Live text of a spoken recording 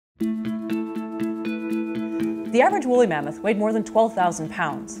The average woolly mammoth weighed more than 12,000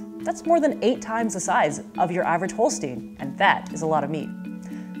 pounds. That's more than 8 times the size of your average Holstein, and that is a lot of meat.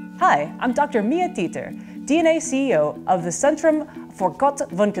 Hi, I'm Dr. Mia Tieter, DNA CEO of the Centrum for Kött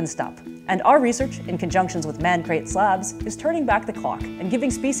Vetenskap, and our research, in conjunction with man-created labs, is turning back the clock and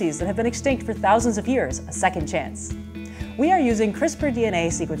giving species that have been extinct for thousands of years a second chance. We are using CRISPR DNA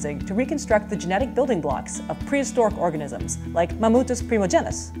sequencing to reconstruct the genetic building blocks of prehistoric organisms like Mammutus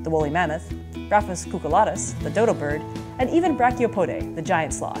primogenus, the woolly mammoth, Graphus cucullatus, the dodo bird, and even Brachiopodae, the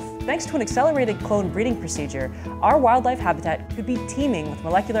giant sloth. Thanks to an accelerated clone breeding procedure, our wildlife habitat could be teeming with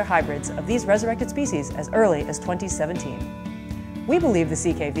molecular hybrids of these resurrected species as early as 2017. We believe the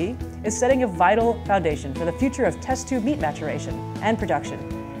CKV is setting a vital foundation for the future of test tube meat maturation and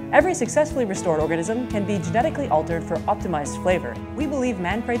production. Every successfully restored organism can be genetically altered for optimized flavor. We believe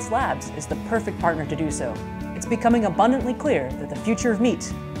man-created labs is the perfect partner to do so. It's becoming abundantly clear that the future of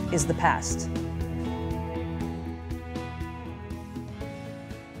meat is the past.